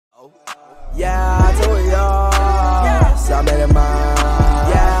Yeah, I told y'all, some of them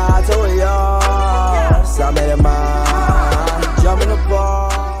yeah, I told y'all, some of them jumping the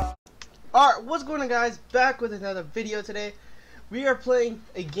ball. Alright, what's going on, guys? Back with another video today. We are playing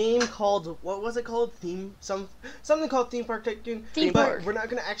a game called, what was it called? Something called Theme Park Tycoon. But we're not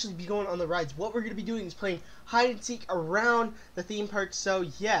going to actually be going on the rides. What we're going to be doing is playing hide and seek around the theme park. So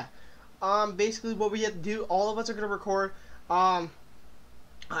yeah, basically what we have to do, all of us are going to record.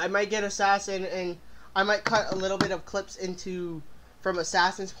 I might get Assassin, and I might cut a little bit of clips from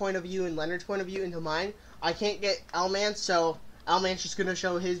Assassin's point of view and Leonard's point of view into mine. I can't get Owlman, so Owlman's just gonna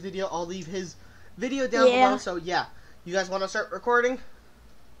show his video. I'll leave his video down below. So yeah, you guys want to start recording?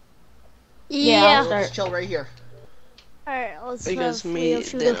 Yeah. We'll just chill right here. Alright, let's because me,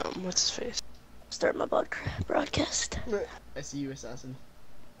 then what's his face? Start my broadcast. I see you, Assassin.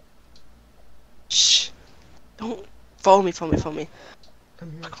 Shh! Don't follow me. Come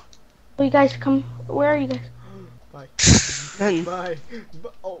here. Oh, you guys come. Where are you guys? Bye. Run. Bye.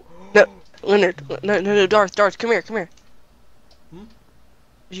 Oh. No, Leonard. No, Darth, come here. Where's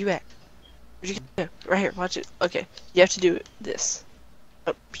you at? Where'd you go? Right here, watch it. Okay, you have to do this.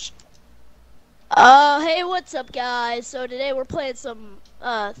 Oh, Hey, what's up, guys? So today we're playing some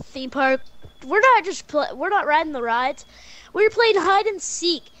theme park. We're not riding the rides. We're playing hide and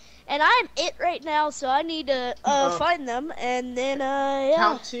seek, and I'm it right now, so I need to find them, and then yeah.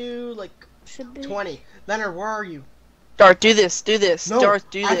 Count to like 20. Leonard, where are you? Darth, do this. No, Darth,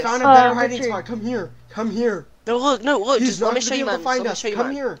 do this. I found a better hiding spot. Come here. No, look. He's Just not let me gonna show be you able mine. to find us.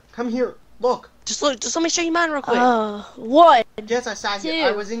 Come here. Look. Just let me show you mine real quick. 1, Yes, I sat here.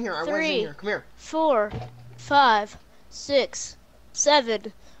 I was in here. 3, Come here. 4, 5, 6,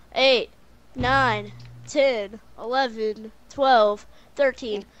 7, 8, 9, 10, 11, 12,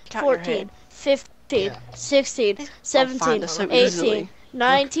 13, Count your 14, head. 15, 16, 17, us so 18, easily.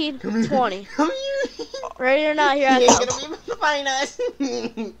 19, 20. Come here. Ready or not, here I He ain't come. gonna be able to find us.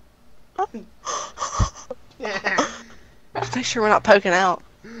 Just make sure we're not poking out.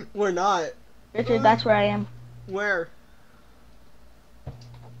 We're not. Richard, that's where I am. Where?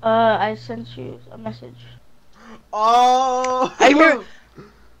 I sent you a message. Oh. I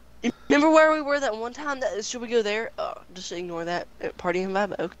remember where we were that one time? Should we go there? Just ignore that. Party and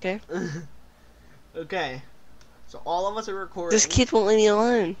vibe. Okay. Okay. So all of us are recording. This kid won't leave me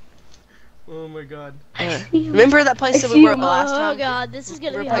alone. Oh my god. Remember that place that we were at last time? Oh god, this is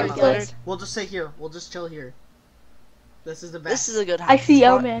gonna be We're hard. playing Leonard. We'll just sit here. We'll just chill here. This is the best. This is a good I hiding see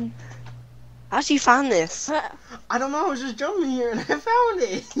spot. Owlman. How'd you find this? I don't know. I was just jumping here and I found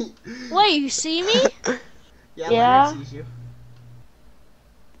it. Wait, you see me? Yeah. Yeah. Leonard sees you.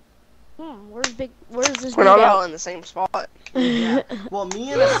 Where's this We're big not guy? all in the same spot. Yeah. Well,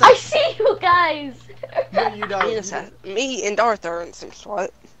 me and I see you guys. No, you don't. Me and Darth are in the same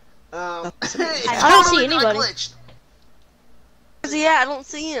spot. I I don't see anybody. Where's he at? I don't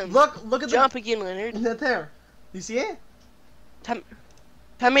see him. Look at Jump again, Leonard. That there. You see it?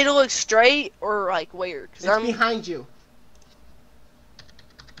 Tell me to look straight or like weird. It's Cause I'm behind you.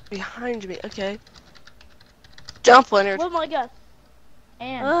 behind me. Okay. Jump, Leonard. Oh my god.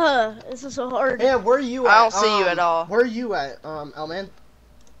 And This is so hard. Hey, where are you at? I don't see you at all. Where are you at, Owlman?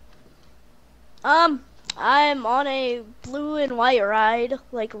 I'm on a blue and white ride,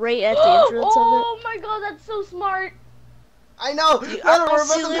 like right at the entrance oh my god, that's so smart. I know. I Leonard, don't we're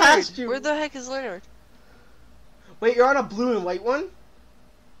see about to Leonard. pass you. Where the heck is Leonard? Wait, you're on a blue and white one?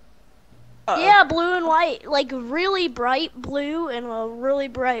 of it. Yeah, blue and white, like really bright blue and a really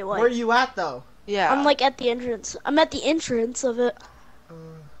bright white. Where are you at, though? Yeah. I'm like at the entrance. I'm at the entrance of it.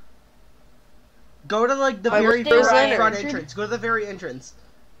 Go to like the Wait, very where's front Leonard? entrance. Go to the very entrance.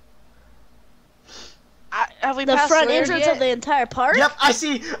 Have we The passed front Leonard entrance yet? of the entire park? Yep, I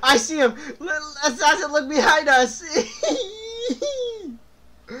see him. Assassin, look behind us.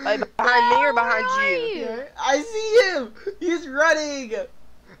 Like, behind me or behind you? I see him. He's running.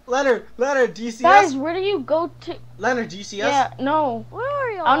 Leonard, do you see Guys, us? where do you go to? Leonard, do you see us? Yeah, no. Where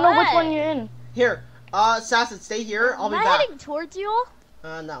are y'all I don't know which at? one you're in. Here, Assassin, stay here. I'll be Am I back. heading towards you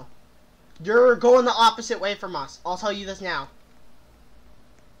all? No. You're going the opposite way from us. I'll tell you this now.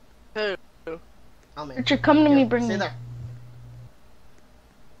 Who? Oh man. Richard, come to me, bring Stay me. there.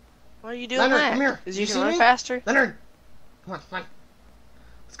 Why are you doing Leonard, that? come here. Is You you see can run me? faster? Leonard, come on.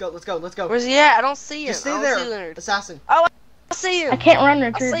 Let's go. Where's he at? I don't see him. Just stay I don't there, see Leonard. Assassin. I see him. I can't run,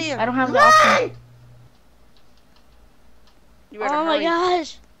 Richard. see him. I don't have the option. You better Oh my hurry.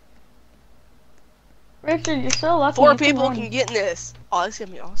 gosh. Richard, you're so lucky. 4 you can people run. can get in this. Oh, this is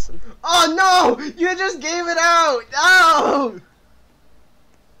gonna be awesome. Oh no! You just gave it out. No.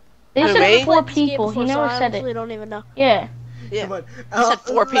 They Who, said me? 4 Played this game people. before, He so never I said actually it. don't even know. Yeah. Yeah. Come on. said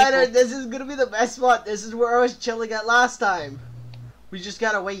 4 people. Leonard, this is gonna be the best spot. This is where I was chilling at last time. We just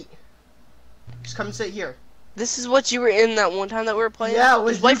gotta wait. Just come sit here. This is what you were in that one time that we were playing? Yeah, when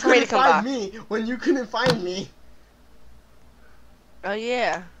Just you wait for me to couldn't come find back. me. When you couldn't find me. Oh,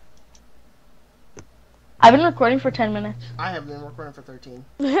 yeah. I've been recording for 10 minutes. I have been recording for 13.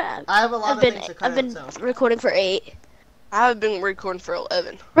 I've I have a lot of things to cut been out, so. recording for 8. I have been recording for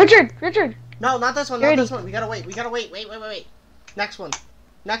 11. Richard! No, not this one, You're not this one. We gotta wait. Wait. Next one.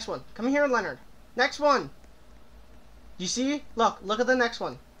 Come here, Leonard. Next one. You see? Look at the next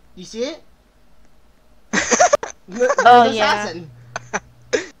one. You see it? Oh, The yeah. assassin.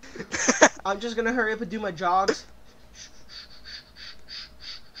 I'm just gonna hurry up and do my jogs.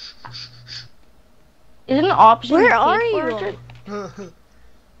 Isn't an option Where to pay are for you? Richard?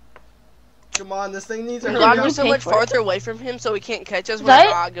 Come on, this thing needs to I'm hurry glad up. we're so pay much for it. farther away from him so he can't catch us Is whenever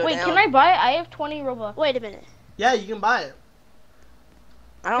that I it? go Wait, down. can I buy it? I have 20 Robux. Wait a minute. Yeah, you can buy it.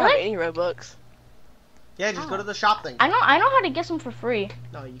 I don't have Really? any Robux. Yeah, just go Oh. to the shop thing. I know how to get some for free.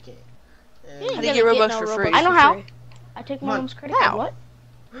 No, you can't. You ain't How do you gonna get Robux no for Robux free? I know for how. free. I take Come my on. mom's credit How? card.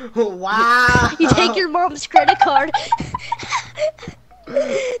 What? Wow. You take your mom's credit card.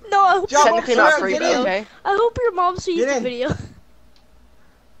 No, I hope Jump, your Technically mom Sarah, not sees free, get the but in. video. okay. I hope your mom sees Get the in. video.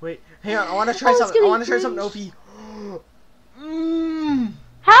 Wait, here, I want to try Oh, it's something. I gonna want to try be something OP. Mmm.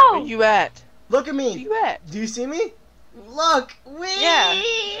 How? Where you at? Look at Where me. you at? Do you see me? Look. Wee. Yeah.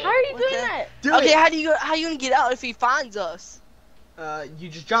 How are you What doing the- that? Do Okay, it. how you gonna get out if he finds us? You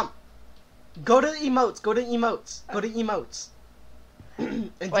just jump. Go to emotes. Go to emotes. Go to emotes. And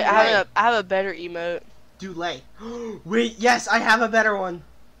do Wait, lay. I have a better emote. Do lay. Wait, yes, I have a better one.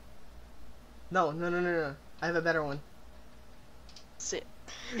 No. I have a better one. Sit.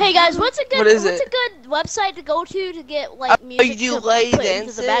 Hey guys, what's a good What is what's it? a good website to go to get like Oh, music you to lay put then into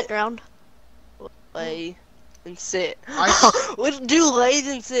the sit? background? Lay and sit. I- What do lay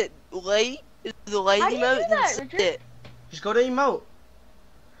then sit? Lay is the lay How do you emote do then that, sit. Richard? Just go to emote.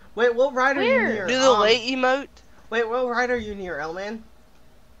 Wait, what ride are you Where? near? Do the lay emote. Wait, what ride are you near, Elman?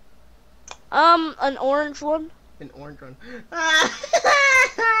 An orange one. An orange one.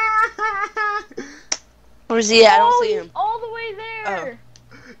 Where's he at? I don't Oh, see he's him. all the way there.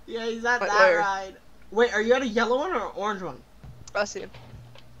 Yeah, he's at Wait, that where? ride. Wait, are you at a yellow one or an orange one? I see him.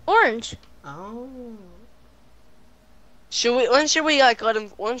 Orange. Oh. When should we like let him?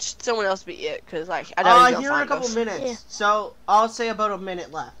 When should someone else be it? Cause like I know he's gonna Here in a find couple us. minutes. Yeah. So I'll say about a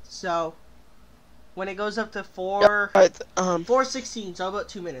minute left. So when it goes up to 4, Alright, 4:16, so about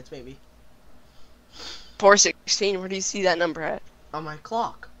 2 minutes maybe. 416. Where do you see that number at? On my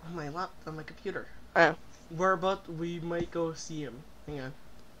clock, on my laptop, on my computer. Oh. We might go see him. Hang on.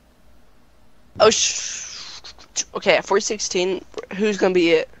 Oh, okay, at 416, who's gonna be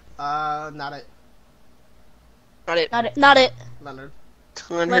it? Not it. Not it. Not it. Not it. Leonard.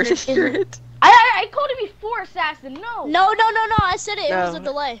 Leonard, Leonard you're isn't. it. I called it before, Assassin. No. No. I said it. It was No. a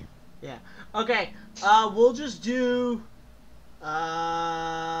delay. Okay. We'll just do.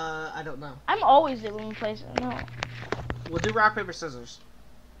 I don't know. I'm always it when we play. No. We'll do rock paper scissors.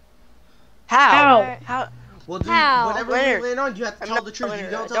 How? Ow. How? We'll do How? whatever Leonard. you land on. You have to I'm tell not the truth. If you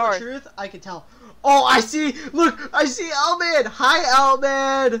Leonard, don't tell Darth. the truth, I can tell. Oh, I see. Look, I see Elman. Hi,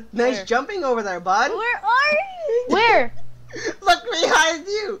 Elman. Nice Where? jumping over there, bud. Where are you? Where? Look behind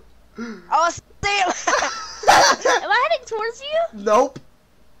you. Oh, see him. Am I heading towards you? Nope.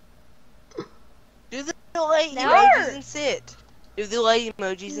 Do the delay Now? emojis and sit. Do the delay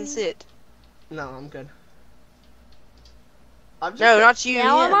emojis and sit. No, I'm good. I'm just No, not you.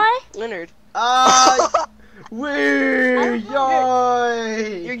 Now him. am I? Leonard. Wee,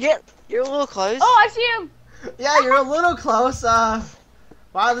 yoy. You're a little close. Oh, I see him. Yeah, you're a little close.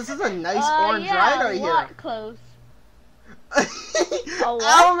 Wow, this is a nice orange yeah, ride right a here. lot close. what?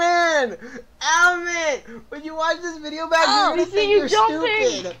 Alman! Alman! When you watch this video back, Oh, you're gonna I see think you you're jumping.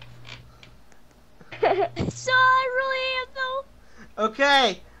 stupid. So I really am though.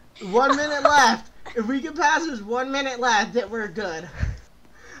 Okay, 1 minute left. If we can pass this 1 minute left, then we're good.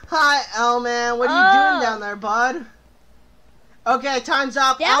 Hi, Elman. What are you doing down there, bud? Okay, time's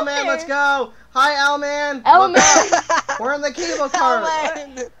up. Down Elman, there. let's go. Hi, Elman. Elman. Look up. We're in the cable cart.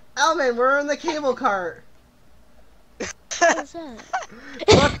 Elman. Elman, we're in the cable cart. What's that?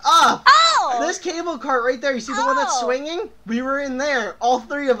 Look up. Oh! This cable cart right there. You see the one that's Oh. swinging? We were in there, all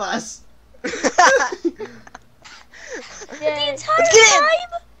 3 of us. The Yeah. entire Get in.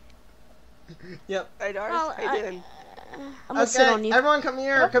 time? Yep. Hey, Darth, Well, how you doing? I'm gonna sit on Okay, you. everyone come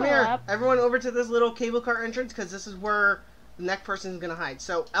here, What's come the here. lap? Everyone over to this little cable car entrance, because this is where the next person is going to hide.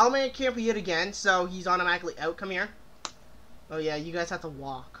 So, Elman can't be it again, so he's automatically out. Come here. Oh yeah, you guys have to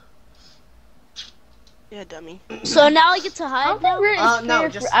walk. Yeah, dummy. So now I get to I hide don't now? think it's no, fair.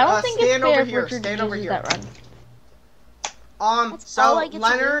 just, I don't think it's stand fair over for here, Richard stand to over use here. that run. That's all So I get to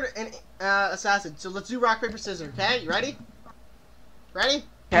Leonard and Assassin. So let's do rock, paper, scissors, okay? You ready? Ready?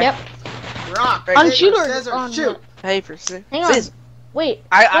 Okay. Yep. Rock, On paper, shoot or scissors, on shoot. Paper, scissors. Hang on. Wait.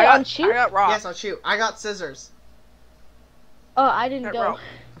 I wait, got, on shoot? I got rock. Yes, I'll shoot. I got scissors. Oh, I didn't Got go. rock.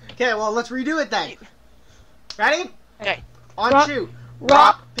 Okay, well, let's redo it then. Ready? Okay. On Rock, shoot.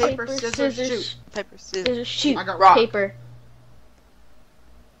 Rock, paper, scissors, shoot. Paper, scissors. Scissors, shoot. I got rock. Paper.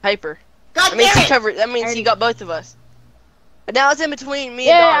 Paper. God That means damn he it! covered. That means he got both of us. But now it's in between me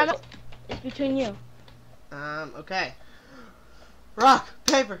Yeah, and I know. It's between you. Okay. Rock,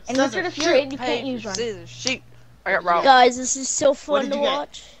 paper, And scissors, Richard, if shoot. you're in, you Paper, can't use run. scissors, shoot. I got rock. Guys, this is so What fun did to you get?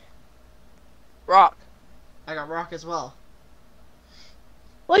 watch. Rock. I got rock as well.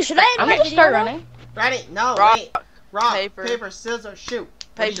 Wait, should I end I'm my gonna video start now? running. Ready? No, Rock, wait. Rock, paper. paper, scissors, shoot.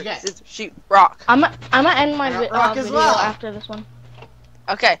 What did you Paper, get? scissors, shoot. Rock. I'm gonna end my I got rock as video well. after this one.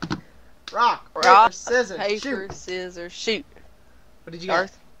 Okay. Rock, paper, Rock, scissors, paper, shoot. scissors, shoot. What did you get?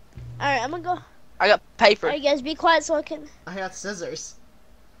 Darth. Alright, I'm gonna go. I got paper. Alright, guys, be quiet so I can. I got scissors.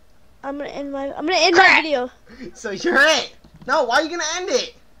 I'm gonna end my video. So you're it. No, why are you gonna end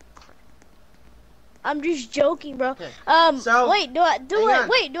it? I'm just joking, bro. Okay. So wait, hang on.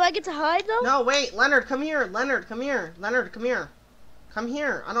 wait, do I get to hide though? No, wait, Leonard, come here. Leonard, come here. Leonard, come here. Come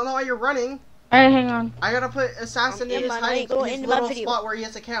here. I don't know why you're running. Alright, hang on. I gotta put Assassin Okay, in his man, hiding go his into my little video. spot where he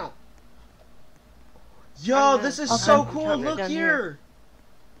has to count. Yo, I know. this is Okay. so I'm cool. counting it Look down here.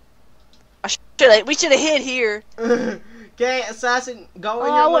 We should have hid here. Okay, Assassin, go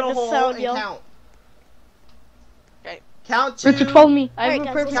in Oh, I your little wouldn't have hole found and you. count. Okay. Count to. Richard, follow me. I have Alright, a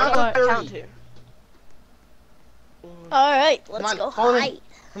guys, perfect let's Count spot. to Count 30. to. Alright, let's on, go follow me. hide.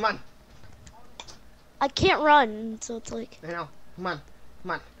 Come on. I can't run, so it's like. I know. Come on.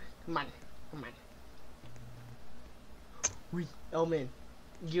 Come on. Come on. Come on. Wait. Oh man.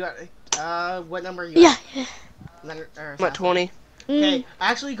 You got what number are you Yeah. at? Leonard, or I'm at Assassin? 20. Okay,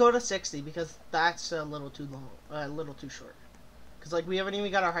 actually go to 60 because that's a little too long, a little too short. Cause like we haven't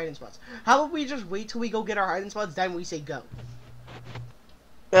even got our hiding spots. How about we just wait till we go get our hiding spots, then we say go.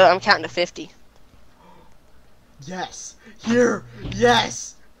 I'm counting to 50. Yes. Here.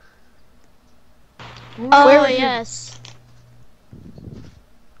 Yes. Oh Where would you- yes.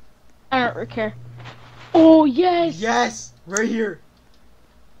 I don't care. Oh, yes. Yes. Right here.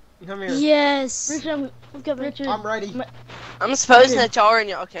 Come here. Yes. Richard, I'm coming. Richard. I'm ready. I'm supposing that y'all are in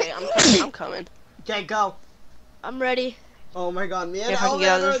your. Okay, I'm coming. Okay, go. I'm ready. Oh my god, man. Yeah, if I can get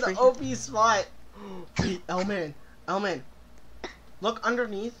out Elman of are this the OP spot. Wait, Elman. Elman. Look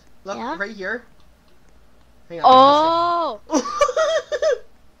underneath. Look Yeah? right here. Hang on. Oh.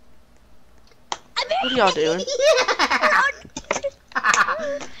 What are y'all doing? Yeah.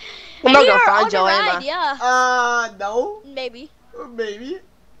 I'm not We gonna are find on y'all, a am ride, I? yeah. No. Maybe. Maybe.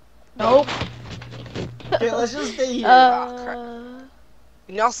 Nope. Okay, let's just stay here. Uh.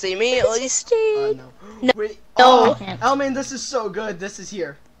 Can y'all see me at least? No. No. Wait. No. Oh, Elman, this is so good. This is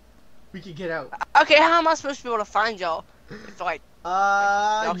here. We could get out. Okay, how am I supposed to be able to find y'all? If like,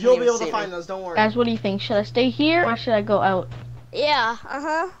 Y'all can't You'll be even able to see find me. us. Don't worry. Guys, what do you think? Should I stay here or should I go out? Yeah. Uh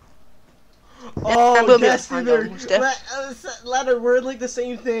huh. Oh, we'll be able yes, to find Leonard. them, Steph. Leonard, we're like the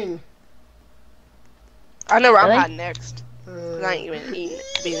same thing. I know where Really? I'm hiding next. I ain't even being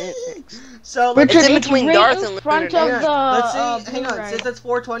it next. So Richard, It's in it's between right Darth in and front Leonard. of the. let's see. Hang blue on. ride. Since it's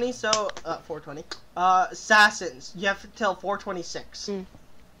 420, so 420. Assassins. You have to tell 426.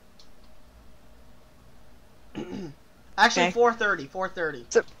 Actually, Okay. 430. 430.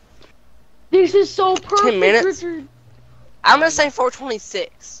 This is so perfect, minutes? Richard. I'm gonna say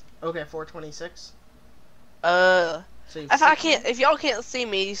 426. Okay, 426. Uh, So you've if I six- can't, if y'all can't see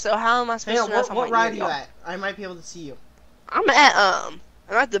me, so how am I Hang supposed on. to know if I'm What like ride are near you y'all? at? I might be able to see you. I'm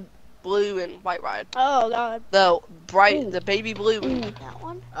at the blue and white ride. Oh god. The bright, Ooh. the baby blue. Ooh. That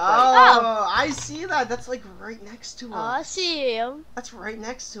one. Oh, I see that. That's like right next to Oh, I us. see him. That's right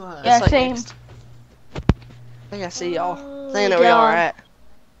next to us. Yeah, It's like same. next. I think I see y'all. Oh, I know where y'all are God. at.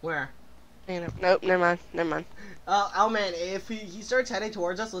 Where? Nope, never mind, never mind. Oh man, if he starts heading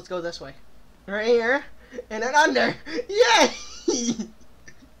towards us, let's go this way. Right here, and then under. Yay!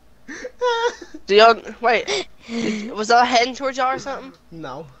 Do y'all wait? Was that heading towards y'all or something?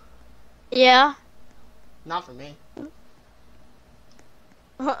 No, Yeah. not for me.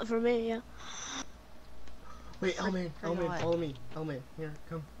 For me, yeah. Wait, Elman, For what? follow me. Elman, here,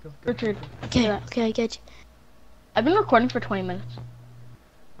 come. Richard. Okay. Yeah. Okay, I get you. I've been recording for 20 minutes.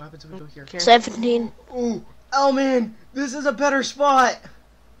 What happens if we go here? 17. Ooh, Elman, this is a better spot.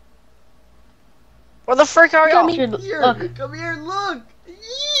 Where the frick are y'all? Richard, Here, look. come here, look.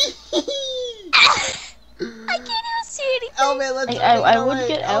 I can't even see anything. Oh man, let's start I making our would way.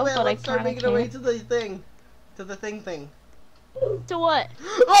 get Oh out, man, but I let's start kinda making our way can't. to the thing. To the thing. To what?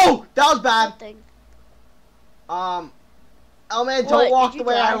 Oh, that was bad. What thing? Oh man, What? don't walk Did the you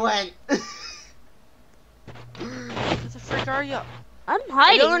way I die? went. What the frick are you? I'm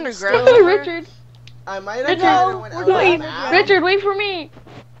hiding. You're underground somewhere? Richard, I might have Richard, gotten when I we're was not mad. underground. Richard, wait for me.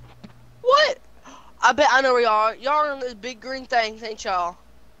 What? I bet I know where y'all are. Y'all are on those big green things, ain't y'all?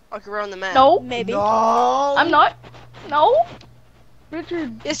 Like around the map. No, Maybe. No. I'm not. No,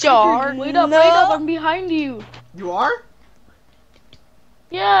 Richard. Yes, y'all are. Richard, wait up, I'm behind you. You are?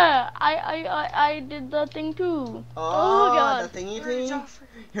 Yeah, I did the thing too. Oh, God. the thingy Where did y'all thing. fr-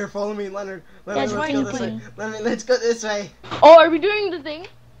 Here, follow me, Leonard. Yeah, Let's the go thingy this way. thing. Let's go this way. Oh, are we doing the thing?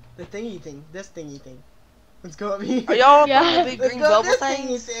 The thingy thing. This thingy thing. Let's go up here. Are y'all Yeah. up on the big Let's green go bubble this thing?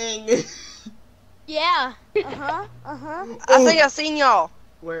 thingy thing. Yeah. Oh. I think I seen y'all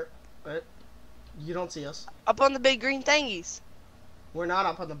Where? What? You don't see us. up on the big green thingies. We're not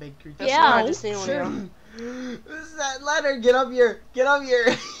up on the big tree. That's Yeah. where I just seen one Sure. of y'all. This is that Leonard. Get up here. Get up here.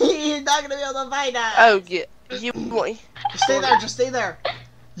 You're not gonna be able to find us. Oh, yeah. You boy. Just stay there. Just stay there.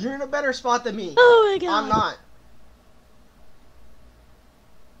 You're in a better spot than me. Oh my god. I'm not.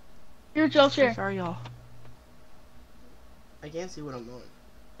 You're Joe's here. Where are y'all? I can't see what I'm doing.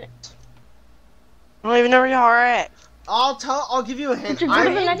 I don't even know where y'all are at. I'll give you a hint. Richard, go to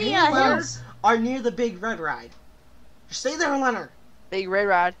the I'm next me Yeah, and Leonard hills. are near the big red ride. Just stay there, Leonard. Big red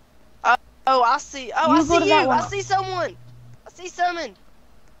ride. Oh, I see. Oh, You I go to see that you. one. I see someone. I see someone.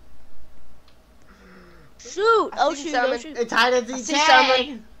 Shoot. I Oh see shoot. someone. Oh shoot. It's hide and I seek. see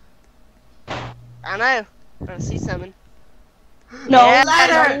someone. I know. I see someone. No, Yeah,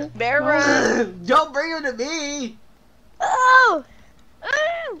 Leonard. Bear run. Don't bring him to me. Oh.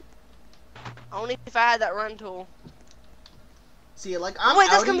 Oh. Only if I had that run tool. See, like I'm Wait,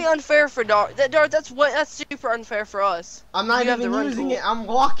 that's outie. gonna be unfair for Dart. Dart, that's super unfair for us. I'm not You have even the run using tool. it. I'm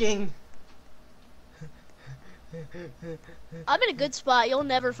walking. I'm in a good spot. You'll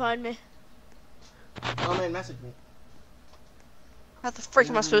never find me. Oh man, message me. How the frick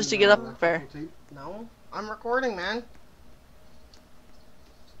am I supposed to get up there? No, I'm recording, man.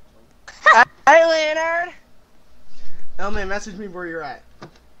 Hey, Leonard. Oh man, message me where you're at.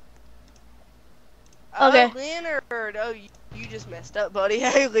 Okay. Oh, Leonard. Oh, you just messed up, buddy.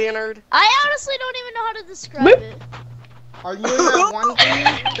 Hey, Leonard. I honestly don't even know how to describe Boop. it. Are you in that one thing?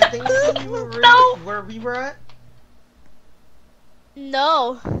 The thing No. where we were at?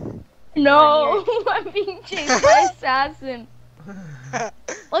 No. no, I'm being chased by assassin.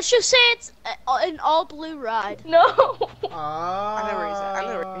 Let's just say it's an all blue ride. No. I know where he's at. I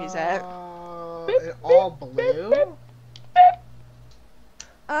know where he's at. All blue?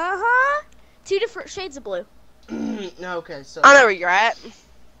 Uh-huh. 2 different shades of blue. Okay, so I know where you're at.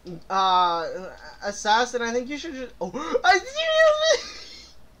 Assassin, I think you should just. Oh, I see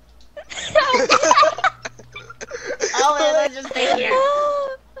you. Oh man, let's just stay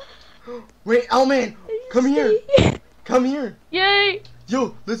here. Wait, oh man, come here, come here. Yay.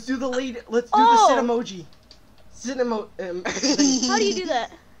 Yo, let's do the lead. Let's do Oh. the sit emoji. Sit thing. How do you do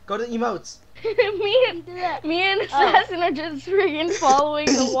that? Go to emotes. me and assassin are just friggin' following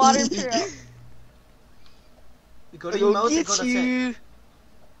the water trail. You go to emotes and go to sit.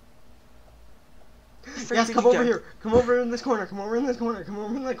 Yes, come over here. Come over in this corner. Come over in this corner. Come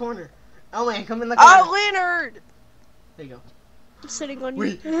over in the corner. Oh man, come in the corner. Oh, Leonard. There you go. I'm sitting on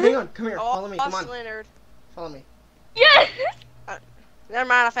Wait, you. hang on. Come here. Oh, Follow me. Come on. Leonard. Follow me. Yes. Never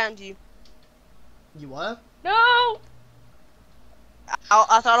mind, I found you. You what? No.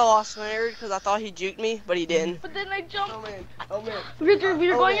 I thought I lost Leonard because I thought he juked me, but he didn't. But then I jumped. Oh man. Oh man. Richard, we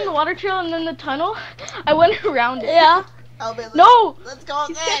were Oh, going man. in the water trail and then the tunnel. I went around it. Yeah. Oh man. No. Let's go.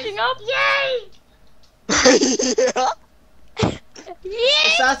 He's Guys. catching up. Yay. Yeah. Yeah.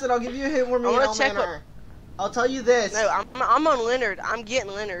 Assassin, I'll give you a hint where me I and wanna All check Man are. I'll tell you this. No, I'm on Leonard. I'm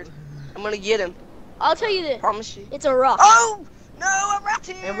getting Leonard. I'm gonna get him. I'll tell you this. Promise you. It's a rock. Oh no, I'm right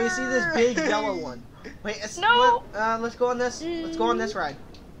here. And we see this big yellow one. Wait, No. let's go on this. Let's go on this ride.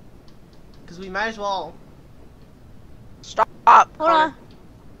 Cause we might as well. Stop. Hold Connor. on.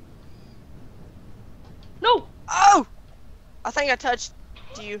 No. Oh! I think I touched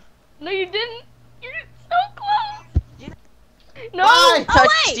you. No, you didn't. You're so close. Yeah. No. Bye. Oh,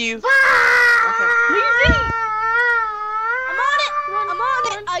 Touched wait. you. No, you didn't. I'm on it. Run, I'm on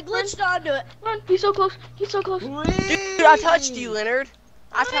run, it. I glitched onto it. Run. He's so close. He's so close. Dude, I touched you, Leonard.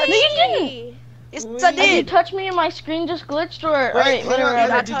 I touched No, you you. didn't. Yes, Wait. I Did you did. touch me and my screen just glitched or? Wait, Alright, hang whatever. on, I Leonard,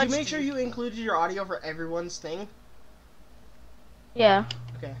 got- did you touched make sure you. you included your audio for everyone's thing? Yeah.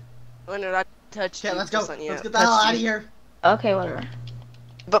 Leonard, I touched Okay, you. let's go. just letting you Let's know. get the hell Touched out of you. here. Okay, whatever.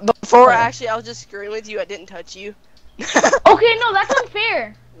 But before, actually, I was just screwing with you. I didn't touch you. Okay, no, that's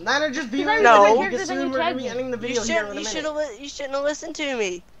unfair. Nana, just be Because right No. there. character Because than soon you we're gonna tagged be me. ending the video here in a minute. You shouldn't have listened to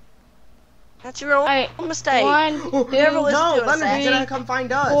me. That's your own Alright, mistake. 1, Whoever 2, listened No, to us, Leonard, you three, gotta come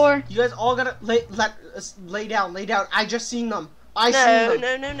find us. 4. You guys all gotta let us lay down. I just seen them. I seen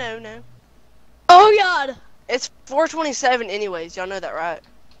them. No. Oh God. It's 4:27 anyways. Y'all know that, right?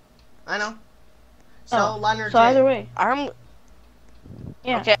 I know. So, Leonard, So either way.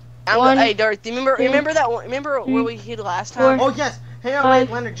 Yeah. Okay. Hey, Darth, remember that one? Remember where we hid last time? Oh, yes. Hang on, wait,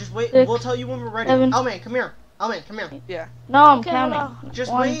 Leonard, just wait. 6, We'll tell you when we're ready. 7. Elman, come here. Elman, come here. Yeah. No, I'm Okay, hold counting.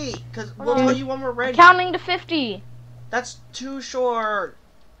 Just 1, wait, because we'll tell you when we're ready. counting to 50. That's too short.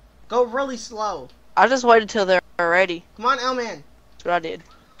 Go really slow. I just waited till they're ready. Come on, Elman. That's what I did.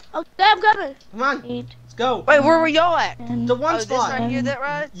 Okay, I'm coming. Come on. 8, Let's go. Wait, where were y'all at? 10, The one This spot. right here, that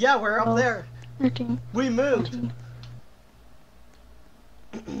right? Yeah, we're up 12, there. 13, We moved. 14.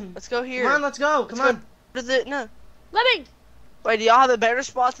 Let's go here. Come on, let's go. Come on. What is it? No. Let me. Wait, do y'all have a better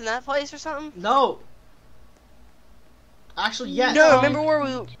spot than that place or something? No. Actually, yes. No, remember where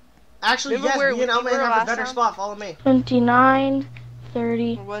we... Actually, remember yes. where Me and we Elman were have a last better time? spot. Follow me. 29,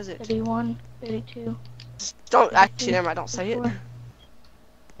 30, Where was it? 31, 32, Don't... Actually, never mind. Don't say it. 34,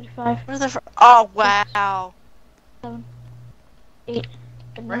 35, Where's the... Oh, wow. 7, 8,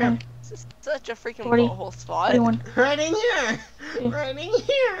 Right here. 9, This is such a freaking 40, butthole spot. 41, Right in here. Yeah. Right in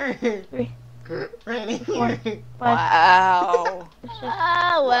here. 3, Right in 4, here. 5, Wow. 6,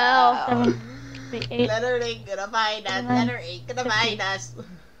 Oh well. 7, 8. Leonard ain't gonna find us. Leonard ain't gonna find us.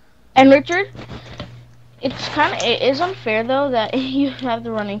 And Richard, it is unfair though that you have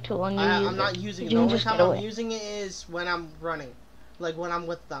the running tool and you use I'm not using it. You The can only just time get I'm away. using it is when I'm running. Like when I'm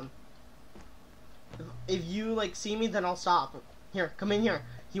with them. If you like see me, then I'll stop. Here, come in here.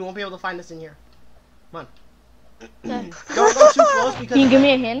 You won't be able to find us in here. Come on. Don't go too close because Can you give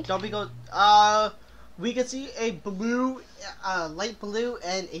me a hint? don't be go. We can see a blue, light blue,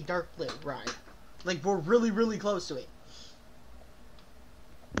 and a dark blue ride. Like we're really, really close to it.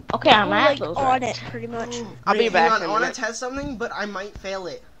 Okay, I'm at Like those. on right. it, pretty much. I'll be Wait, back hang on, in a I want minute. to test something, but I might fail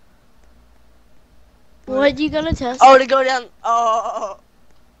it. What you gonna test? Oh, to go down... Oh.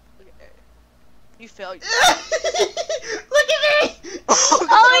 You failed. Look at me!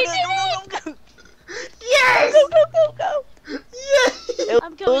 Oh, go, go. Yes! Go. Yes!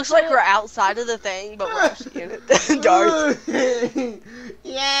 I'm It coming looks like for we're it. outside of the thing, but we're actually in it. Darth.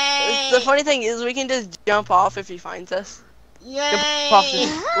 Yay! The funny thing is, we can just jump off if he finds us. Yay! Jump off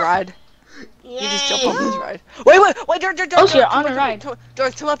this ride. Yay! You just jump off this ride. Wait, Darth, Oh, so you're on a ride.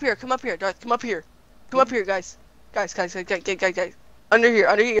 Darth, come up here, Darth, come up here. Come up here, guys. Guys. Under here.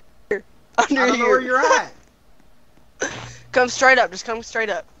 I don't know where you're at. Come straight up, just come straight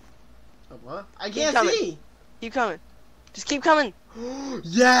up. What? I Keep can't coming. see. Keep coming. Just keep coming. Back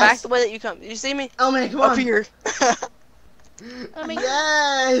Yes! the way that you come. You see me? Oh man, come on. Up here. I mean,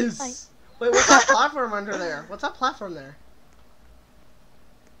 Yes! Wait, what's that platform under there? What's that platform there?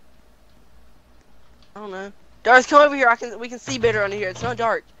 I don't know. Darth, come over here. We can see better under here. It's not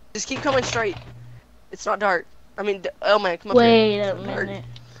dark. Just keep coming straight. It's not dark. I mean, oh man, come up here. Wait a It's not dark. minute.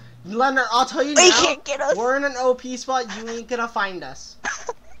 Leonard, I'll tell you He now. can't get us. We're in an OP spot. You ain't gonna find us.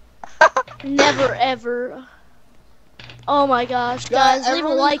 never ever. Oh my gosh, guys, leave a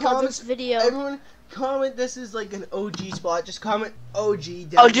everyone like on comment- this video. Everyone, comment. This is like an OG spot. Just comment OG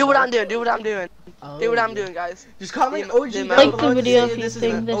down Oh, do what below. I'm doing. Do what I'm doing. Oh, Do what I'm yeah. doing, guys. Just comment The- OG the down amount- below Like the to video say if you this is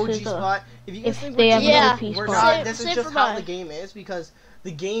think an this OG is a- spot. If you guys if think they we're have cheating, an OP we're spot. not. This is Same just for how mine. the game is because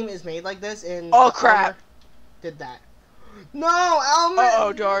the game is made like this and. Oh, the crap. owner Did that? No, Elman.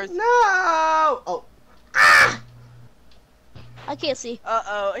 Uh-oh, Darth. No. Oh. Ah! I can't see.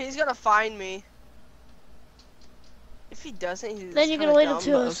 Uh-oh, he's gonna find me. If he doesn't, he's Then you're kinda gonna wait dumb,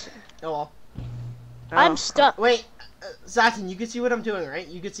 until but us. Oh well. okay. I'm Oh. stuck. Wait, Assassin, you can see what I'm doing, right?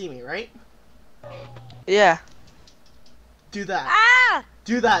 You can see me, right? Yeah. Do that. Ah!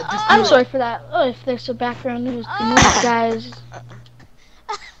 Do that. Just do I'm it. sorry for that. Oh, if there's a background noise, guys.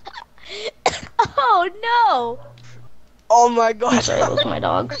 Oh no! Oh my I'm gosh. sorry, those are my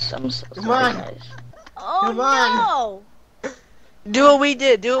dogs. I'm so Come sorry, on. guys. Oh Come on. no! Do what we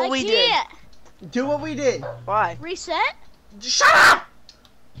did. Do what I we did. can't. Do what we did. Why? Reset? Shut up!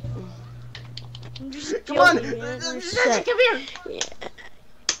 I'm just Come on. joking, man. Assassin, Reset. come here.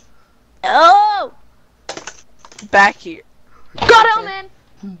 Oh! Back here. Got it, man.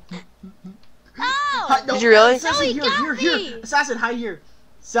 Oh! Hi- no, Did you really? Assassin, No, he here, got here, me. here. Assassin, hide here.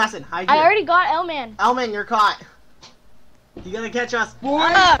 Assassin, hide I here. already got L-Man. Elman, you're caught. You gotta catch us.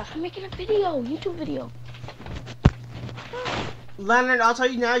 Ah! I'm making a video, YouTube video. Leonard, I'll tell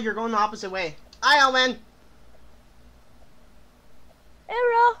you now, you're going the opposite way. Hi, Elman.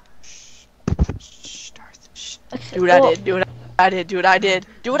 Arrow. Shh, Darth. Shh. Do what I did. Do what I did. Do what I did.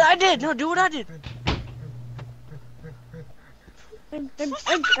 Do what I did. No, do what I did.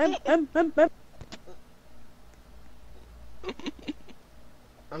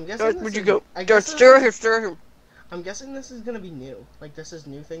 I'm guessing. Darth, where'd you go? Darth, stir him. Stir him. I'm guessing this is gonna be new. Like this is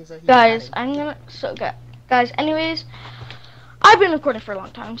new things that he's Guys, adding. guys, anyways, I've been recording for a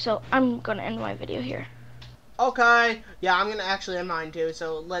long time, so I'm gonna end my video here. Okay. Yeah, I'm gonna actually end mine too.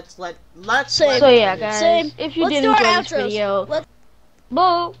 So let's. So yeah, guys, Same. if you Let's did do our enjoy this outros. video,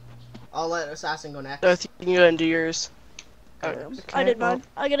 boo. I'll let Assassin go next. Darth, you can go and do yours. I did mine.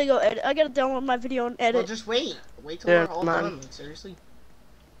 I gotta go edit. I gotta download my video and edit. Well, just wait. Wait till Yeah, we're all mine. done. Like, seriously.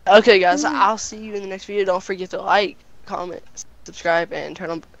 Okay, guys, I'll see you in the next video. Don't forget to like, comment, subscribe, and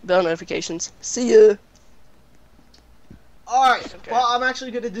turn on bell notifications. See ya. Alright, Okay. well, I'm actually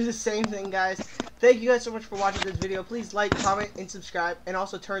going to do the same thing, guys. Thank you guys so much for watching this video. Please like, comment, and subscribe. And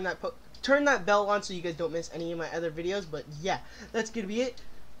also turn that bell on so you guys don't miss any of my other videos. But yeah, that's going to be it.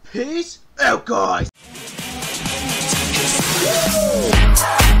 Peace out, guys.